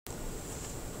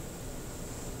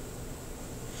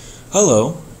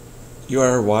Hello, you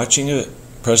are watching a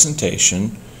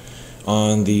presentation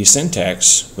on the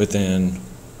syntax within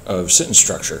of sentence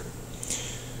structure.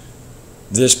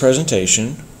 This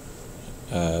presentation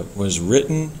was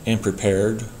written and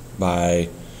prepared by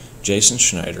Jason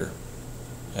Schneider,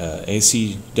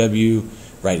 ACW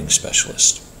writing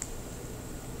specialist.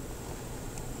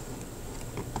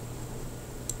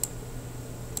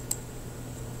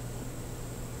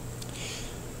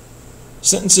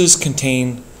 Sentences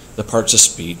contain the parts of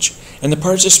speech, and the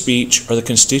parts of speech are the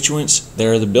constituents that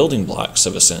are the building blocks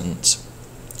of a sentence.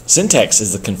 Syntax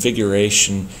is the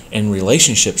configuration and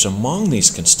relationships among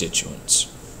these constituents.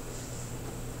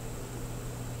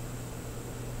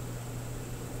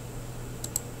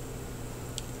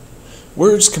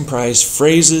 Words comprise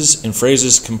phrases, and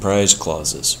phrases comprise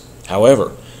clauses. However,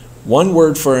 one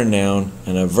word for a noun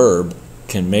and a verb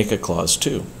can make a clause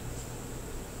too.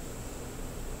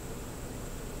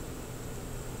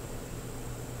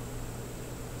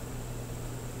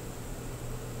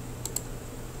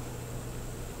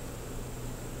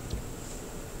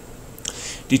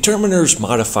 Determiners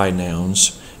modify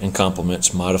nouns, and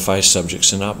complements modify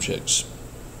subjects and objects.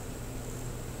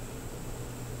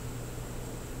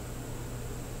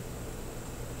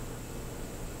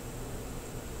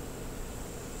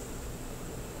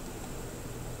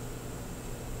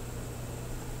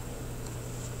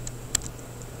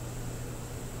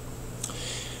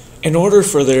 In order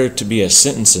for there to be a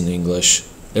sentence in English,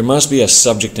 there must be a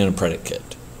subject and a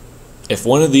predicate. If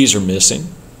one of these are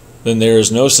missing, then there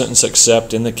is no sentence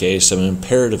except in the case of an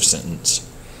imperative sentence.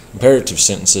 Imperative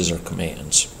sentences are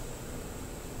commands.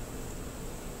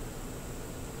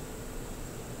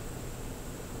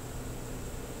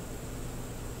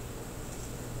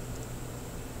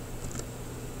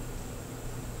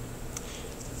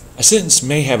 A sentence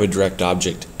may have a direct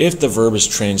object if the verb is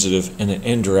transitive and an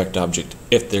indirect object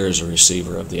if there is a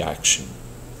receiver of the action.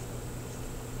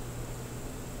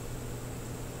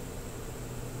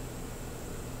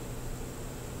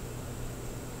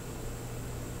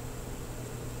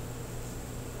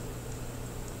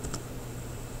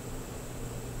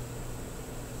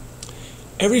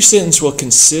 Every sentence will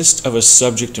consist of a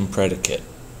subject and predicate.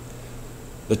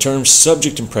 The terms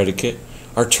subject and predicate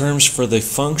are terms for the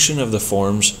function of the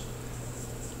forms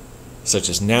such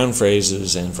as noun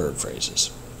phrases and verb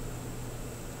phrases.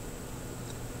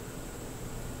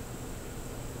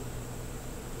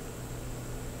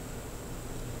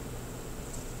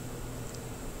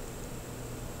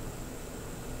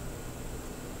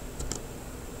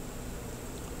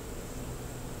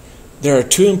 There are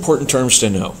two important terms to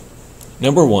know.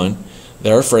 Number one,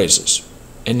 there are phrases,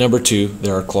 and number two,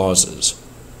 there are clauses.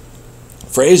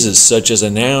 Phrases such as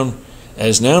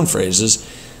noun phrases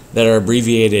that are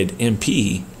abbreviated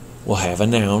MP will have a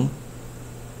noun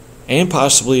and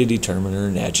possibly a determiner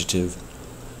and adjective.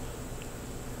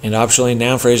 And optionally,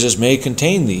 noun phrases may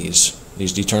contain these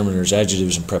determiners,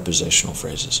 adjectives, and prepositional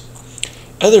phrases.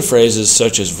 Other phrases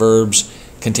such as verbs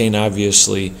contain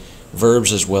obviously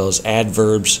verbs as well as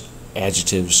adverbs,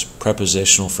 adjectives,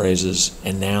 prepositional phrases,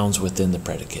 and nouns within the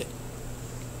predicate.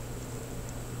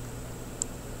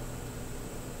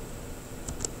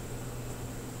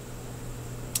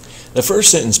 The first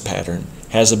sentence pattern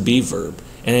has a be verb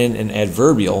and an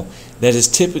adverbial that is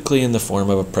typically in the form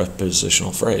of a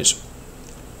prepositional phrase.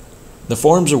 The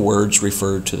forms of words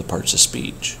refer to the parts of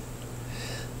speech.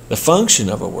 The function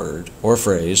of a word or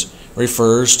phrase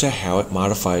refers to how it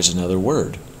modifies another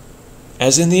word.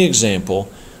 As in the example,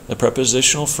 the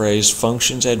prepositional phrase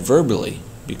functions adverbially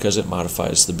because it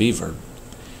modifies the be verb.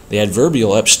 The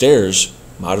adverbial upstairs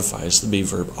modifies the be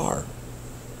verb are.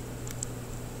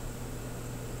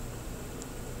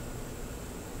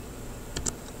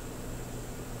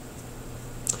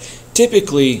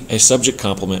 Typically, a subject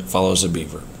complement follows a be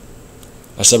verb.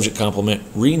 A subject complement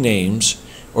renames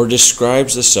or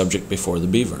describes the subject before the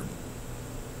be verb.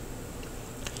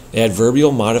 The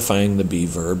adverbial modifying the be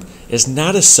verb is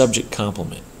not a subject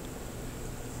complement.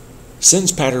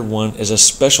 Sentence pattern 1 is a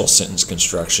special sentence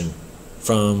construction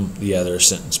from the other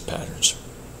sentence patterns.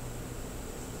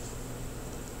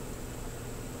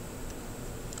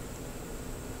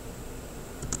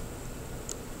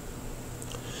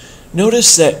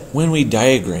 Notice that when we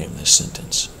diagram this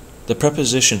sentence, the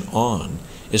preposition on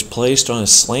is placed on a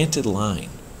slanted line,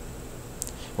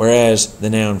 whereas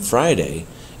the noun Friday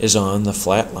is on the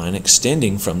flat line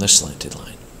extending from the slanted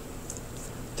line.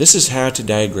 This is how to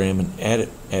diagram an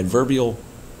adverbial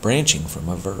branching from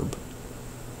a verb.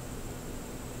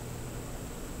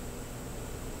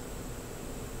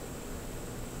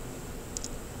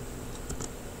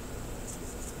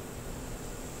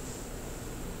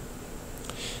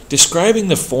 Describing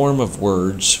the form of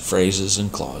words, phrases, and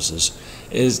clauses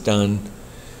is done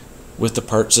with the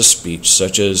parts of speech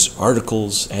such as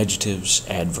articles, adjectives,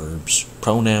 adverbs,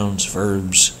 pronouns,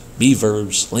 verbs, be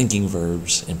verbs, linking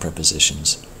verbs, and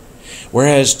prepositions.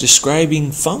 Whereas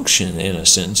describing function in a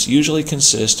sentence usually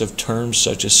consists of terms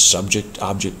such as subject,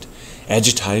 object,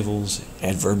 adjectivals,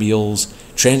 adverbials,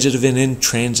 transitive and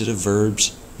intransitive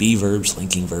verbs, be verbs,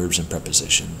 linking verbs, and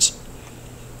prepositions.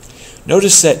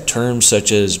 Notice that terms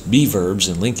such as be verbs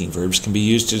and linking verbs can be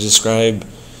used to describe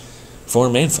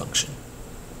form and function.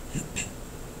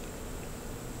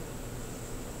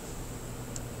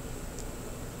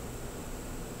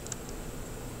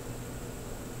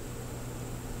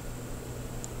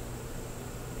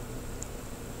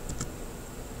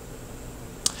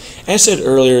 As said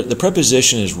earlier, the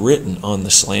preposition is written on the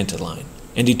slanted line,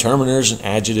 and determiners and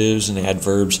adjectives and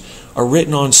adverbs are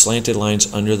written on slanted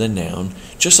lines under the noun,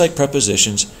 just like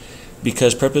prepositions,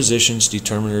 because prepositions,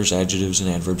 determiners, adjectives, and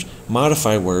adverbs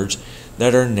modify words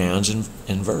that are nouns and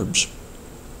verbs.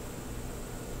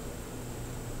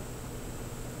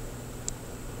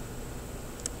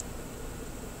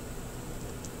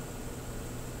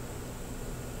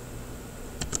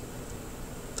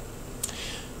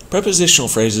 Prepositional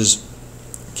phrases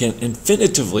can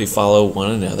infinitively follow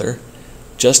one another,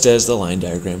 just as the line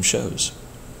diagram shows.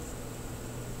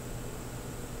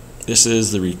 This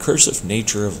is the recursive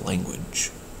nature of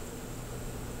language.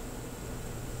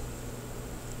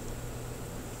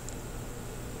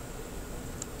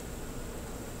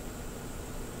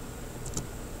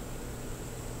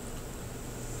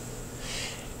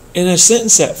 In a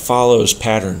sentence that follows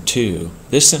pattern 2,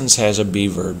 this sentence has a be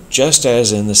verb just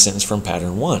as in the sentence from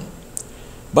pattern 1.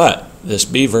 But this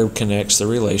be verb connects the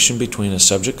relation between a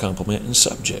subject complement and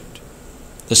subject.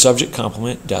 The subject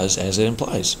complement does as it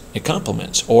implies. It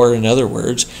complements, or in other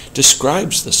words,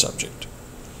 describes the subject.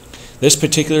 This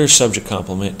particular subject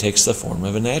complement takes the form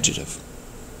of an adjective.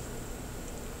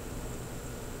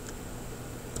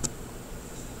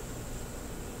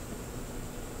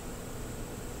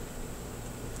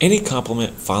 Any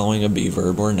complement following a be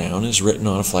verb or noun is written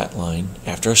on a flat line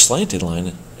after a slanted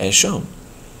line as shown.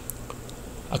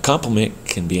 A complement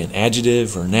can be an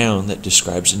adjective or noun that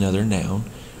describes another noun,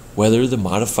 whether the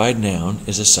modified noun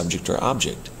is a subject or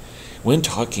object. When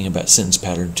talking about sentence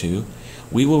pattern 2,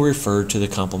 we will refer to the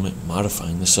complement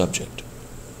modifying the subject.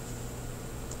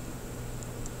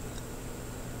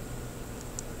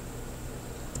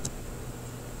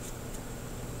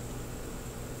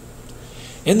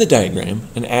 In the diagram,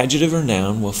 an adjective or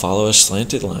noun will follow a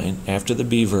slanted line after the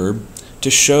be verb to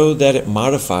show that it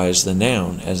modifies the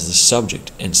noun as the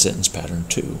subject in sentence pattern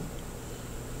 2.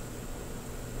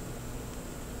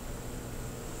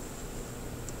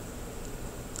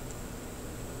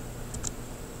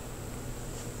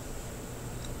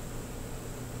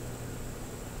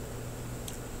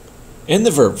 In the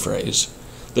verb phrase,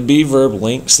 the be verb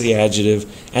links the adjective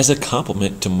as a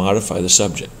complement to modify the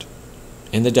subject.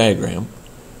 In the diagram,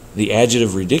 the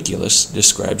adjective ridiculous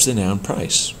describes the noun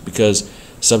price because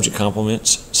subject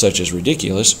complements such as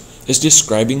ridiculous is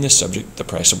describing the subject, the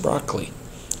price of broccoli,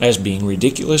 as being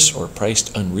ridiculous or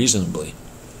priced unreasonably.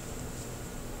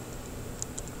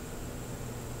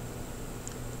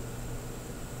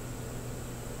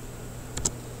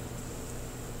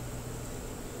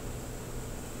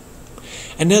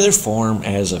 Another form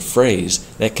as a phrase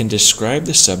that can describe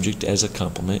the subject as a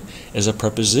complement is a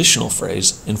prepositional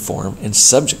phrase in form and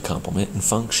subject complement in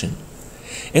function.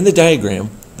 In the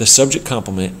diagram, the subject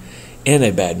complement, in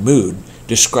a bad mood,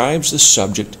 describes the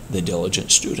subject, the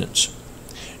diligent students.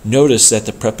 Notice that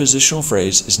the prepositional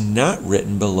phrase is not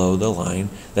written below the line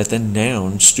that the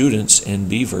noun, students, and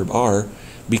be verb are,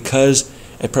 because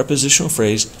a prepositional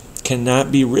phrase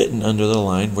cannot be written under the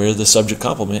line where the subject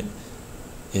complement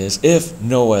is if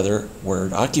no other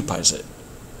word occupies it.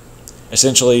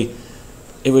 Essentially,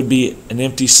 it would be an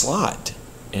empty slot,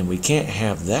 and we can't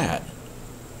have that.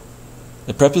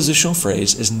 The prepositional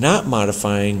phrase is not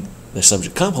modifying the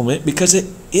subject complement because it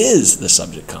is the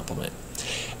subject complement.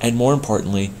 And more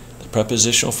importantly, the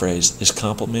prepositional phrase is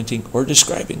complementing or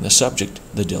describing the subject,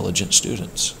 the diligent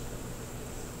students.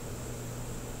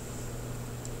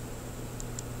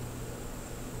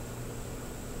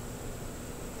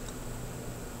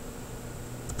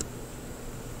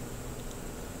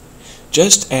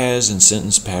 Just as in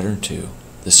sentence pattern 2,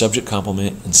 the subject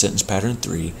complement in sentence pattern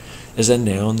 3 is a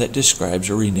noun that describes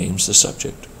or renames the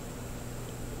subject.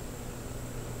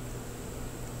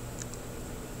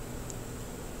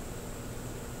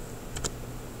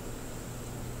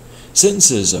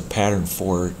 Sentences of pattern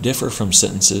 4 differ from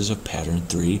sentences of pattern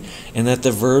 3 in that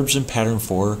the verbs in pattern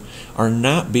 4 are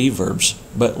not be verbs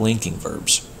but linking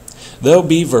verbs. Though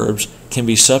be verbs can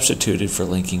be substituted for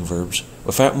linking verbs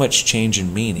without much change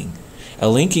in meaning, a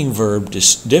linking verb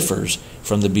differs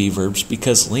from the be verbs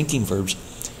because linking verbs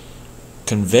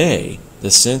convey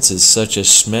the senses such as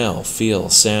smell, feel,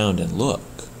 sound, and look.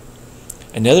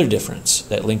 Another difference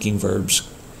that linking verbs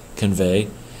convey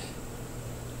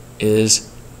is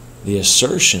the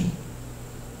assertion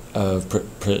of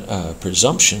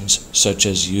presumptions such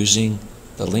as using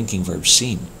the linking verb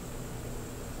seem.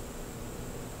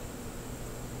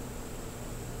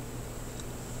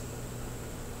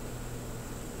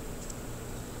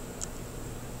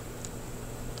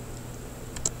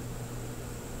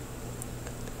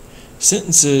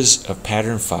 Sentences of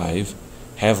pattern 5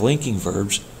 have linking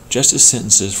verbs just as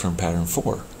sentences from pattern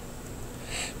 4.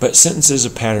 But sentences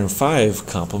of pattern 5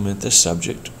 complement the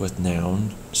subject with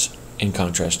nouns in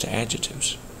contrast to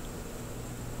adjectives.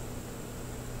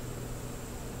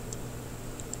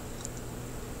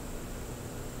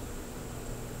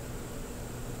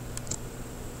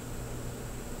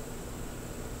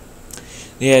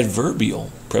 The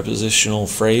adverbial prepositional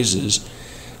phrases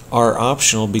are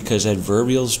optional because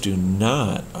adverbials do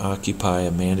not occupy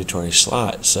a mandatory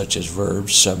slot such as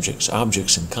verbs, subjects,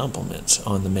 objects, and complements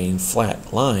on the main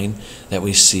flat line that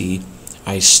we see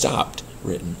 "I stopped"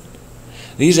 written.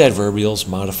 These adverbials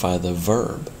modify the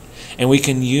verb, and we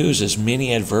can use as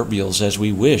many adverbials as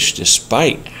we wish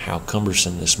despite how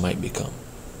cumbersome this might become.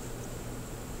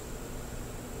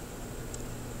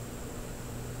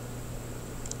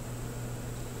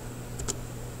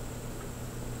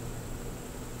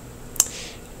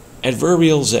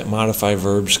 Adverbials that modify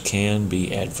verbs can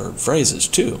be adverb phrases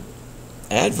too.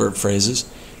 Adverb phrases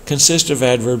consist of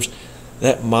adverbs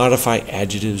that modify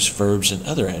adjectives, verbs, and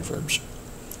other adverbs.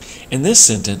 In this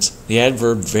sentence, the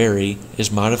adverb very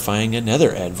is modifying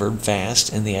another adverb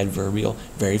fast, and the adverbial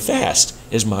very fast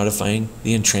is modifying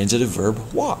the intransitive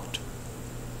verb walked.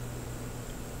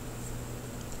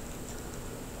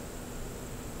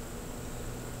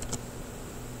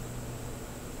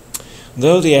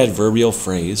 Though the adverbial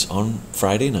phrase "on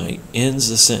Friday night" ends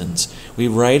the sentence, we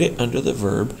write it under the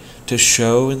verb to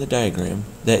show in the diagram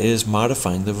that it is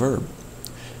modifying the verb.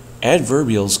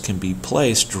 Adverbials can be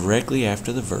placed directly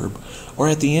after the verb or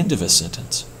at the end of a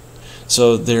sentence.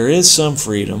 So there is some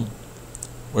freedom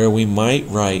where we might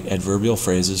write adverbial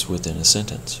phrases within a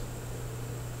sentence.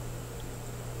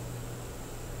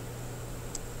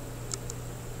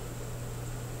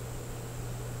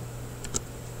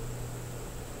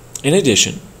 In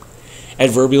addition,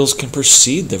 adverbials can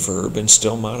precede the verb and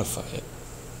still modify it.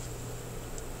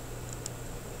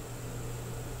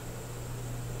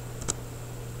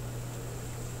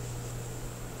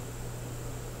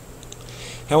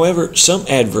 However, some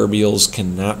adverbials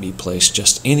cannot be placed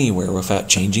just anywhere without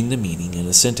changing the meaning in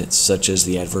a sentence, such as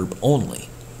the adverb only.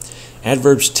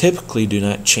 Adverbs typically do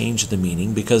not change the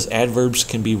meaning because adverbs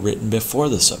can be written before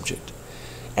the subject,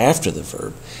 after the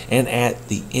verb, and at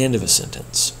the end of a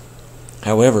sentence.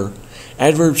 However,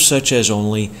 adverbs such as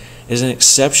only is an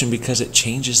exception because it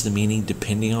changes the meaning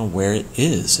depending on where it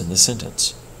is in the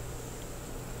sentence.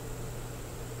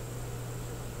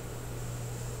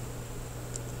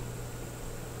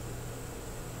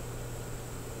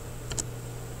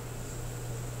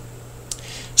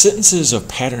 Sentences of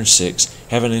pattern 6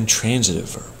 have an intransitive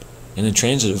verb. An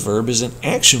intransitive verb is an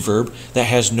action verb that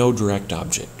has no direct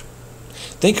object.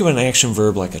 Think of an action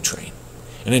verb like a train.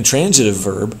 An intransitive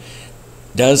verb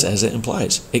does as it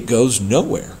implies. It goes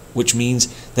nowhere, which means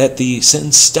that the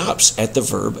sentence stops at the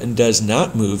verb and does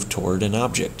not move toward an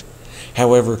object.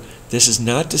 However, this is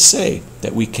not to say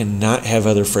that we cannot have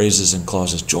other phrases and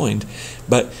clauses joined,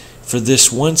 but for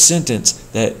this one sentence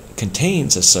that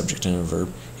contains a subject and a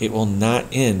verb, it will not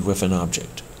end with an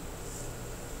object.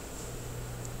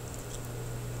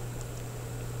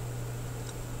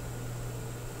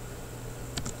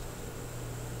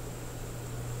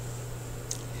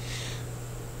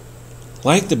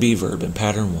 Like the be verb in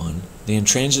pattern 1, the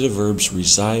intransitive verbs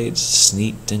resides,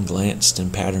 sneaked, and glanced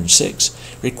in pattern 6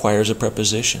 requires a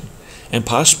preposition, and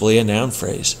possibly a noun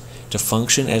phrase, to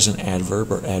function as an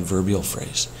adverb or adverbial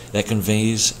phrase that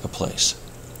conveys a place.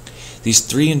 These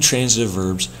three intransitive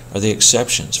verbs are the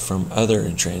exceptions from other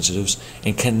intransitives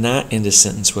and cannot end a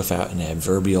sentence without an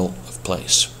adverbial of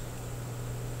place.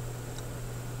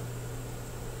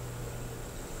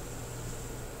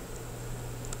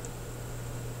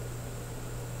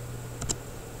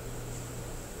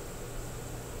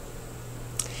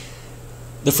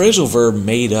 The phrasal verb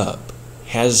made up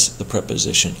has the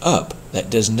preposition up that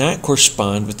does not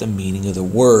correspond with the meaning of the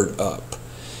word up,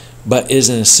 but is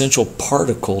an essential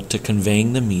particle to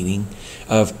conveying the meaning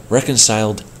of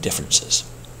reconciled differences.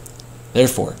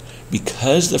 Therefore,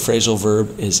 because the phrasal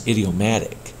verb is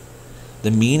idiomatic,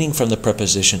 the meaning from the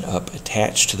preposition up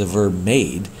attached to the verb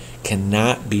made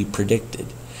cannot be predicted.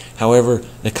 However,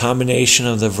 the combination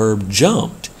of the verb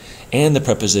jumped and the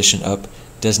preposition up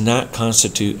does not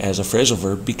constitute as a phrasal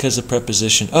verb because the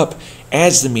preposition up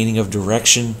adds the meaning of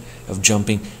direction, of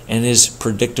jumping, and is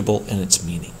predictable in its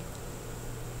meaning.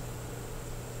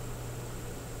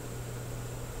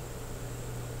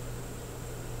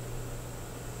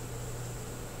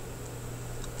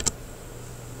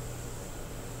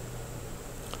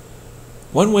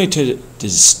 One way to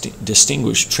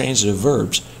distinguish transitive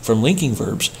verbs from linking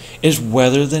verbs is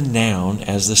whether the noun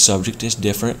as the subject is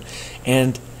different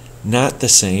and not the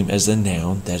same as the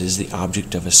noun that is the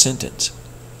object of a sentence.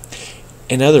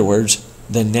 In other words,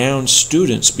 the noun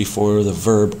students before the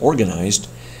verb organized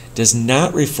does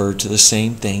not refer to the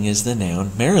same thing as the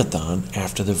noun marathon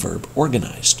after the verb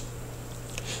organized.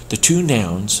 The two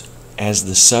nouns as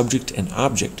the subject and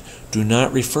object do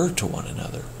not refer to one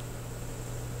another.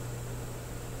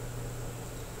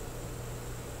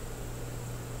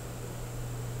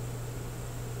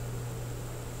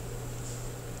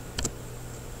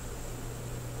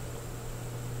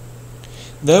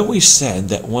 Though we said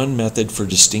that one method for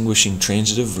distinguishing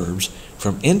transitive verbs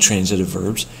from intransitive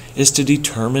verbs is to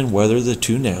determine whether the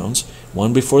two nouns,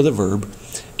 one before the verb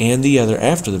and the other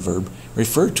after the verb,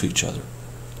 refer to each other.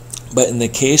 But in the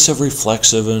case of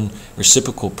reflexive and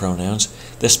reciprocal pronouns,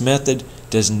 this method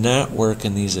does not work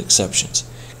in these exceptions.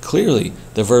 Clearly,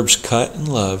 the verbs cut and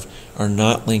love are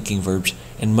not linking verbs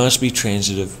and must be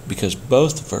transitive because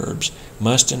both verbs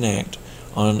must enact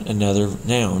on another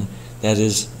noun that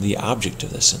is the object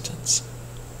of the sentence.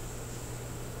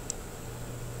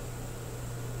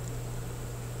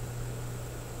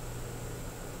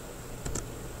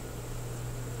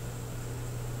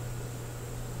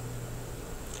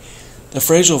 The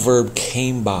phrasal verb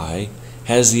came by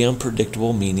has the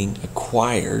unpredictable meaning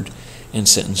acquired in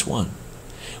sentence 1,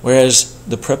 whereas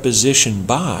the preposition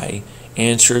by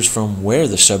answers from where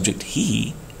the subject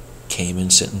he came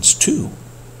in sentence 2.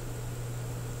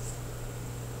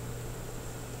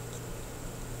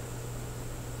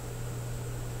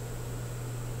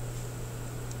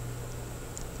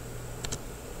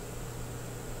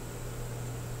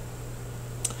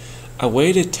 A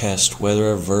way to test whether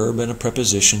a verb and a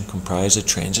preposition comprise a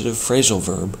transitive phrasal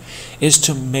verb is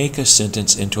to make a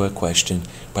sentence into a question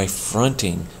by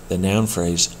fronting the noun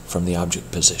phrase from the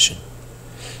object position.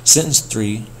 Sentence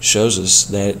 3 shows us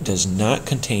that it does not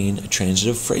contain a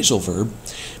transitive phrasal verb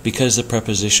because the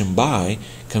preposition by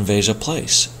conveys a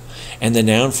place, and the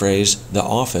noun phrase, the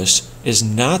office, is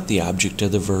not the object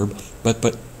of the verb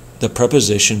but the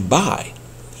preposition by.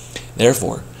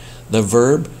 Therefore, the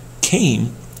verb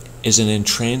came is an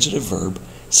intransitive verb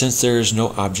since there is no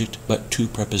object but two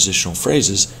prepositional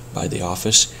phrases, by the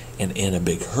office and in a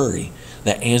big hurry,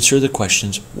 that answer the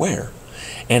questions where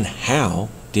and how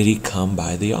did he come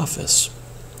by the office.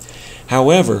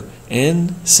 However,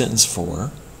 in sentence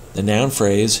 4, the noun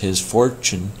phrase his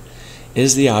fortune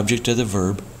is the object of the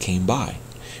verb came by,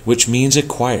 which means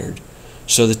acquired,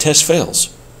 so the test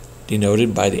fails,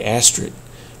 denoted by the asterisk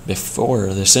before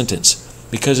the sentence,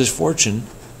 because his fortune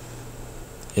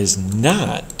is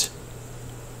not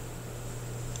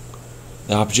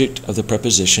the object of the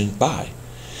preposition by,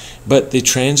 but the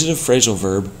transitive phrasal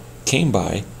verb came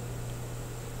by.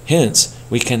 Hence,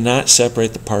 we cannot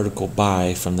separate the particle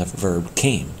by from the verb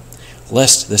came,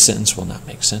 lest the sentence will not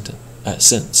make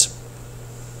sense.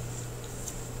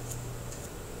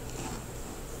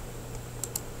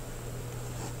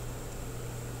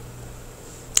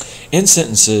 In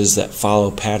sentences that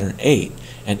follow pattern 8,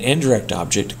 an indirect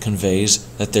object conveys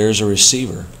that there is a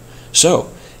receiver.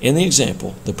 So, in the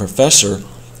example, the professor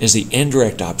is the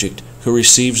indirect object who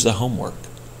receives the homework.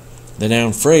 The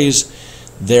noun phrase,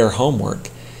 their homework,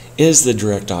 is the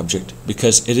direct object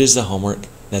because it is the homework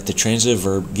that the transitive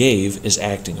verb gave is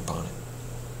acting upon it.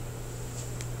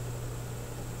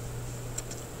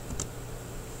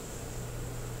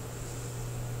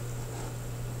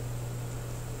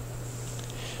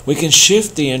 We can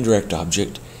shift the indirect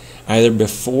object either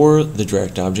before the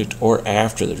direct object or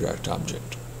after the direct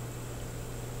object.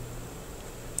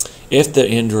 If the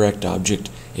indirect object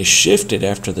is shifted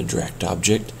after the direct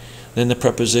object, then the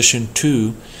preposition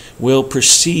to will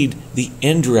precede the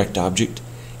indirect object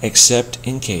except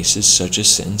in cases such as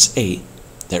sentence 8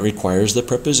 that requires the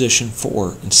preposition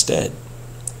for instead.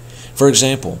 For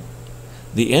example,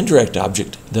 the indirect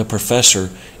object, the professor,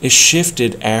 is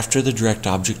shifted after the direct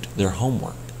object, their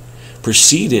homework,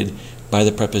 preceded by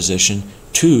the preposition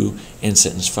to in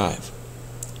sentence 5.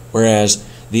 Whereas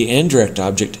the indirect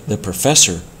object, the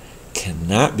professor,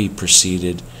 cannot be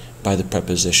preceded by the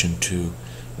preposition to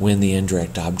when the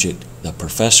indirect object, the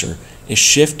professor, is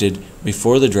shifted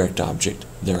before the direct object,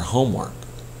 their homework.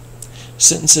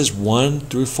 Sentences 1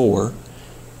 through 4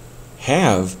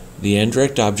 have the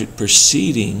indirect object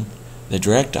preceding the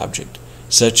direct object,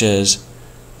 such as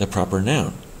the proper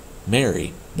noun,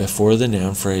 Mary, before the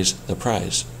noun phrase, the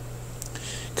prize.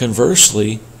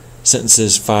 Conversely,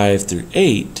 sentences 5 through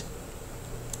 8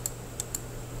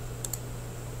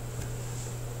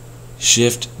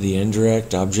 shift the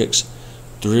indirect objects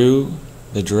through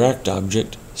the direct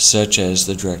object, such as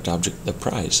the direct object, the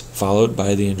prize, followed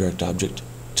by the indirect object,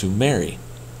 to Mary.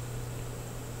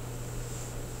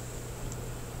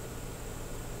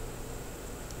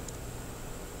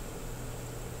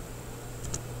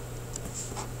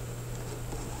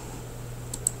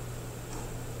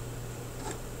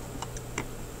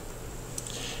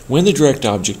 When the direct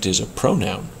object is a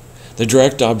pronoun, the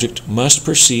direct object must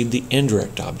precede the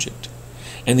indirect object,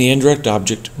 and the indirect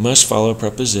object must follow a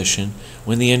preposition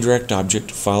when the indirect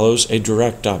object follows a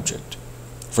direct object.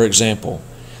 For example,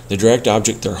 the direct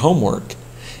object, their homework,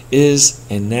 is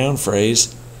a noun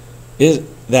phrase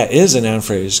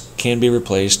can be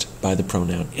replaced by the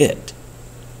pronoun it.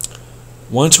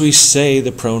 Once we say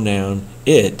the pronoun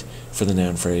it for the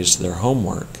noun phrase, their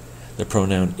homework, the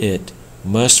pronoun it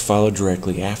must follow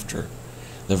directly after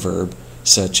the verb,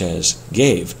 such as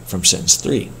gave from sentence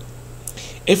 3.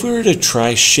 If we were to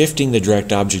try shifting the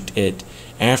direct object it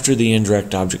after the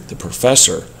indirect object, the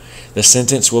professor, the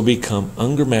sentence will become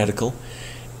ungrammatical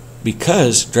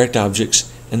because direct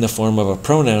objects in the form of a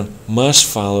pronoun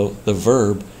must follow the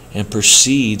verb and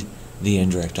precede the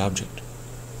indirect object.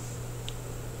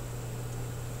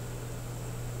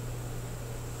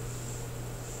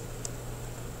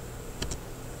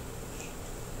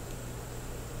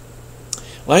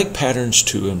 Like patterns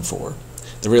 2 and 4,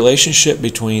 the relationship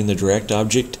between the direct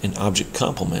object and object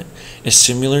complement is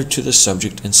similar to the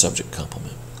subject and subject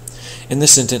complement. In the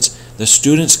sentence, the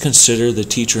students consider the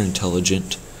teacher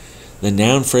intelligent. The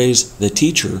noun phrase, the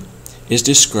teacher, is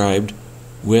described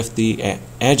with the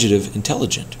adjective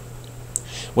intelligent.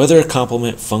 Whether a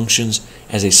complement functions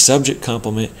as a subject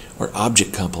complement or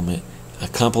object complement, a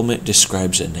complement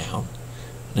describes a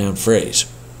noun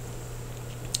phrase.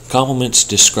 Complements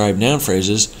describe noun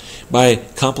phrases by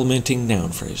complementing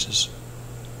noun phrases.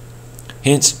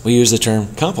 Hence, we use the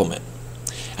term complement.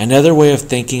 Another way of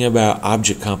thinking about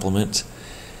object complements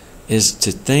is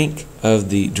to think of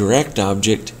the direct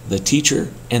object, the teacher,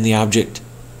 and the object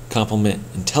complement,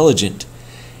 intelligent,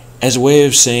 as a way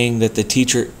of saying that the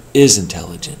teacher is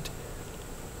intelligent.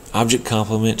 Object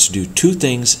complements do two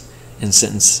things in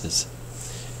sentences.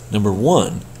 Number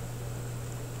one,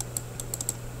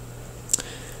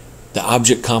 the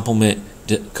object complement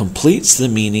completes the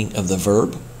meaning of the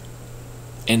verb.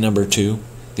 And number two,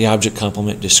 the object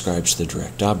complement describes the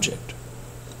direct object.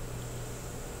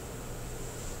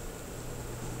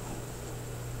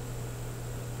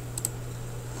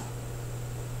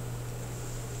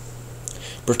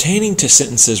 Pertaining to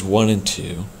sentences 1 and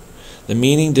 2, the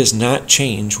meaning does not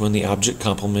change when the object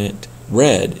complement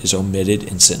read is omitted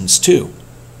in sentence 2.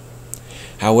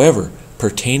 However,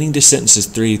 pertaining to sentences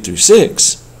 3 through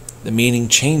 6, the meaning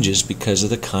changes because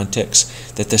of the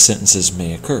context that the sentences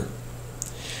may occur.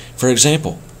 For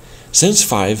example, sentence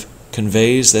 5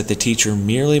 conveys that the teacher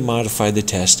merely modified the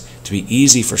test to be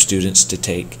easy for students to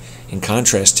take, in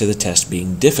contrast to the test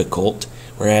being difficult,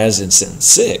 whereas in sentence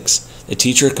 6, the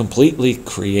teacher completely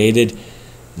created,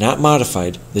 not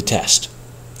modified, the test.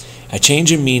 A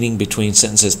change in meaning between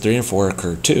sentences 3 and 4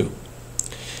 occurred too.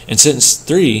 In sentence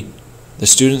 3, the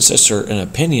students assert an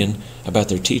opinion about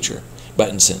their teacher, but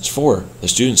in sentence 4, the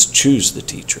students choose the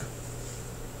teacher.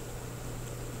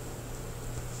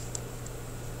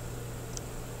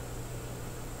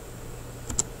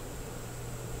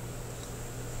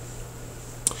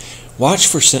 Watch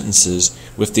for sentences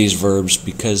with these verbs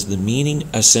because the meaning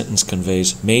a sentence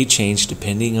conveys may change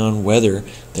depending on whether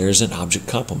there is an object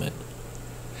complement.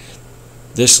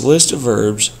 This list of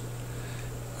verbs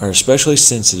are especially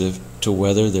sensitive to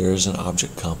whether there is an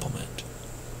object complement.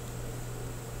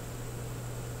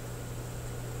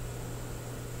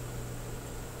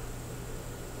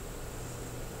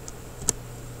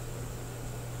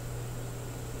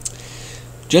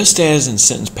 Just as in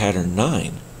sentence pattern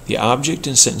 9, the object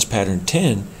in sentence pattern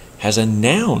 10 has a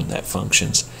noun that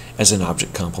functions as an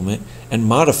object complement and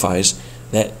modifies,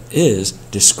 that is,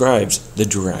 describes the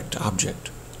direct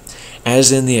object.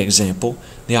 As in the example,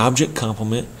 the object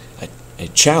complement, a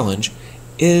challenge,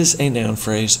 is a noun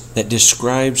phrase that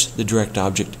describes the direct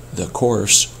object, the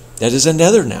course, that is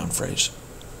another noun phrase.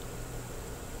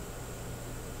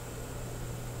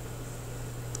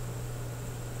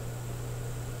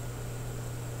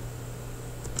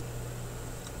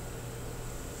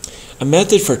 A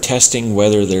method for testing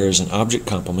whether there is an object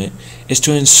complement is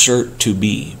to insert to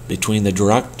be between the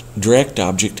direct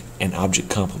object and object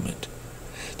complement.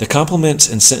 The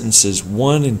complements in sentences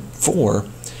 1 and 4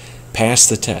 pass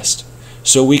the test,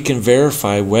 so we can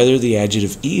verify whether the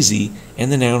adjective easy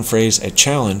and the noun phrase a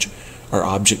challenge are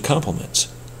object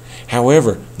complements.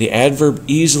 However, the adverb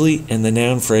easily and the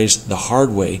noun phrase the hard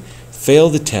way fail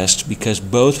the test because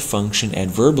both function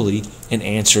adverbally and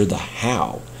answer the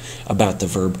how about the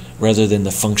verb rather than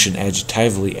the function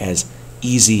adjectively as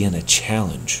easy and a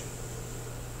challenge.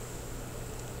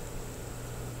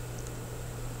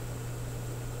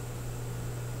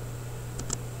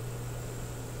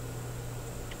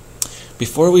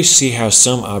 Before we see how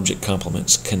some object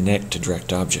complements connect to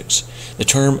direct objects, the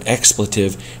term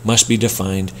expletive must be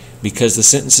defined because the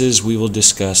sentences we will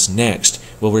discuss next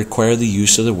will require the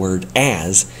use of the word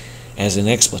as an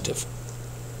expletive.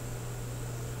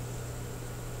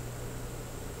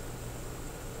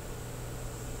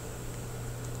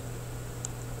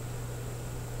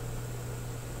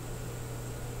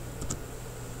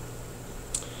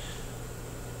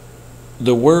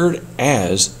 The word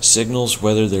as signals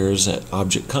whether there is an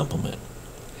object complement.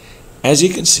 As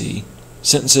you can see,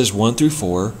 sentences 1 through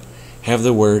 4 have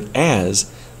the word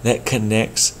as that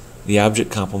connects the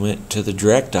object complement to the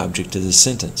direct object of the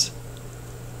sentence.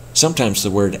 Sometimes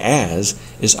the word as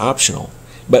is optional,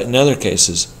 but in other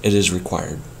cases it is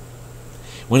required.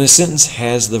 When a sentence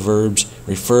has the verbs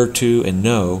refer to and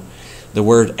know, the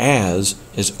word as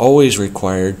is always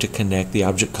required to connect the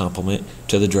object complement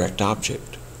to the direct object.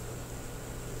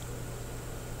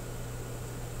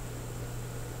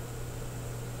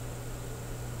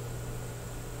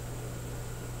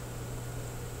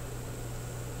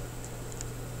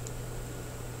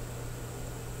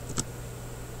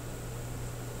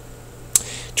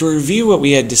 To review what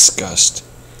we had discussed,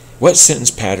 what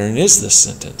sentence pattern is this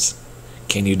sentence?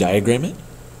 Can you diagram it?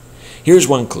 Here's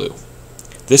one clue.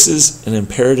 This is an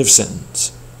imperative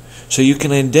sentence, so you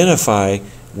can identify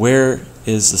where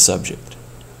is the subject.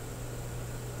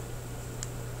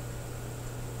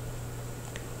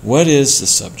 What is the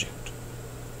subject?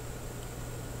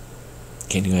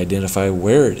 Can you identify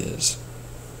where it is?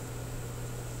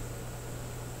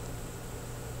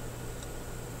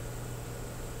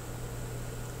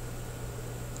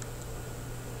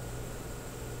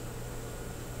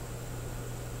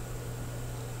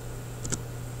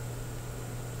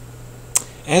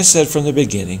 As said from the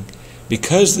beginning,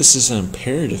 because this is an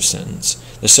imperative sentence,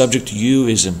 the subject you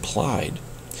is implied.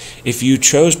 If you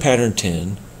chose pattern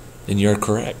 10, then you're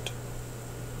correct.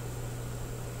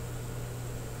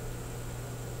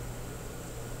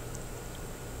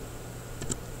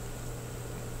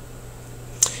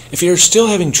 If you're still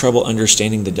having trouble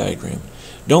understanding the diagram,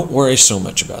 don't worry so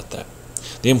much about that.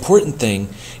 The important thing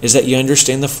is that you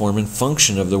understand the form and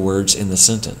function of the words in the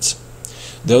sentence.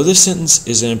 Though the sentence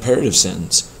is an imperative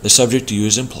sentence, the subject you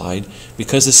is implied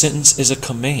because the sentence is a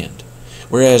command.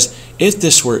 Whereas if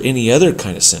this were any other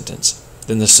kind of sentence,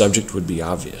 then the subject would be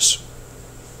obvious.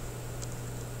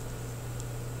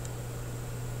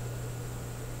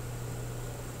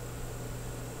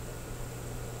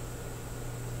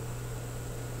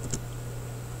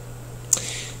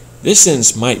 This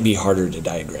sentence might be harder to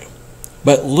diagram,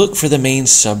 but look for the main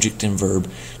subject and verb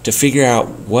to figure out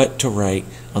what to write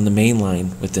on the main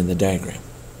line within the diagram.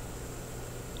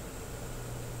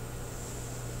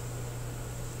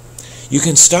 You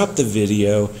can stop the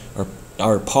video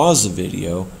or pause the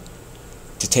video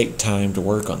to take time to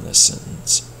work on this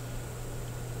sentence.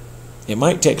 It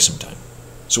might take some time,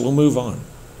 so we'll move on.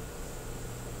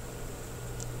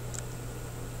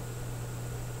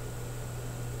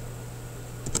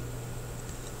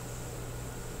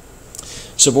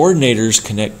 Subordinators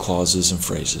connect clauses and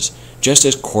phrases, just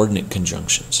as coordinate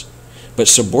conjunctions. But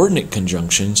subordinate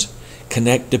conjunctions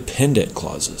connect dependent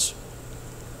clauses.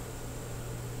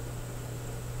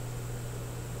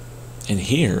 And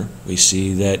here we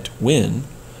see that when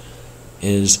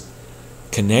is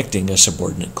connecting a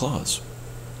subordinate clause.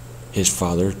 His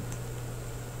father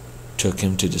took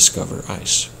him to discover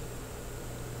ice.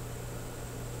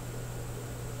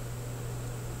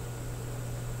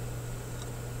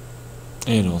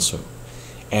 And also,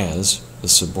 as the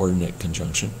subordinate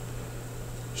conjunction,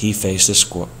 he faced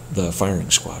the firing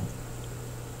squad.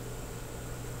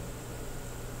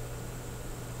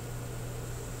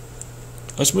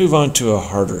 Let's move on to a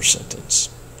harder sentence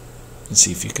and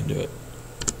see if you can do it.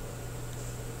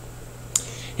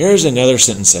 Here's another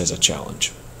sentence as a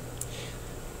challenge.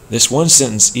 This one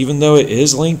sentence, even though it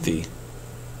is lengthy,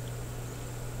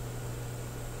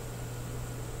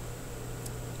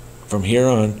 from here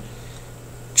on,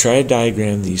 try to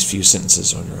diagram these few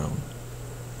sentences on your own.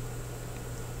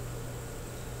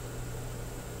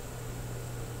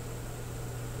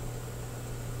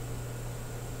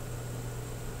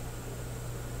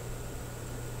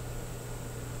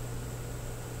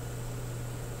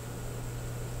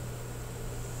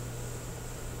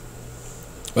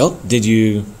 Well, did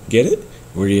you get it?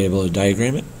 Were you able to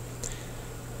diagram it?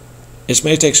 This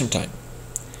may take some time,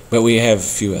 but we have a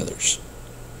few others.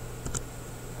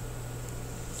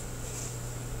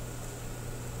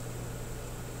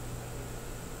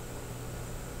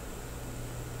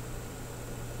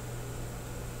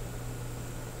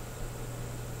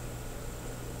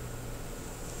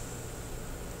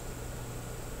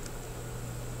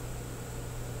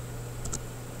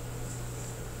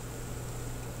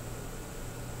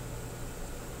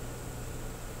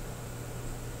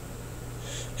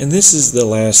 And this is the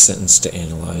last sentence to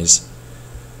analyze.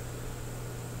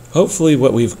 Hopefully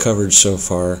what we've covered so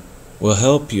far will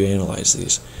help you analyze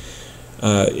these.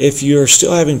 If you're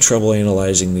still having trouble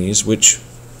analyzing these, which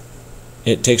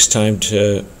it takes time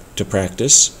to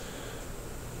practice,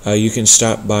 you can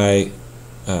stop by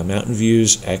Mountain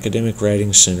View's Academic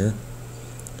Writing Center,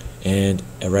 and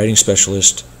a writing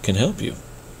specialist can help you.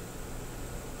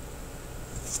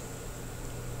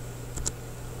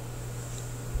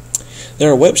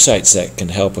 There are websites that can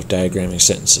help with diagramming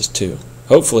sentences too.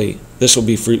 Hopefully, this will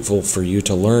be fruitful for you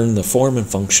to learn the form and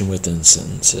function within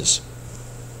sentences.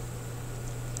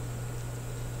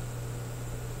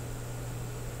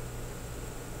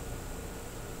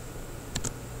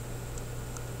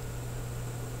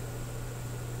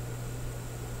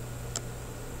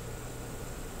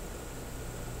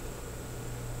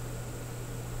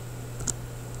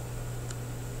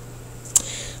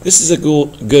 This is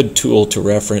a good tool to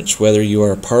reference whether you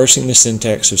are parsing the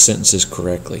syntax of sentences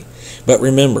correctly. But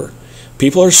remember,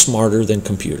 people are smarter than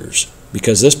computers,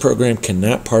 because this program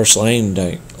cannot parse line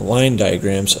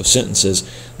diagrams of sentences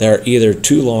that are either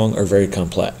too long or very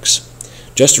complex.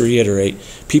 Just to reiterate,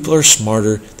 people are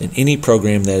smarter than any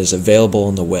program that is available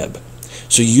on the web.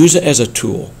 So use it as a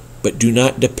tool, but do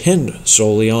not depend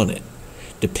solely on it.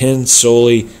 Depend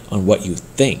solely on what you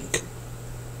think.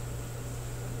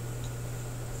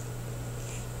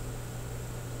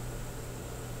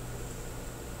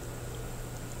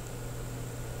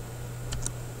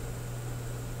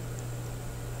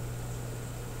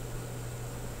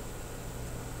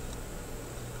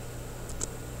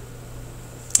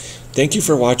 Thank you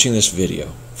for watching this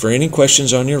video. For any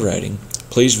questions on your writing,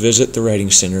 please visit the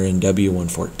Writing Center in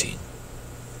W114.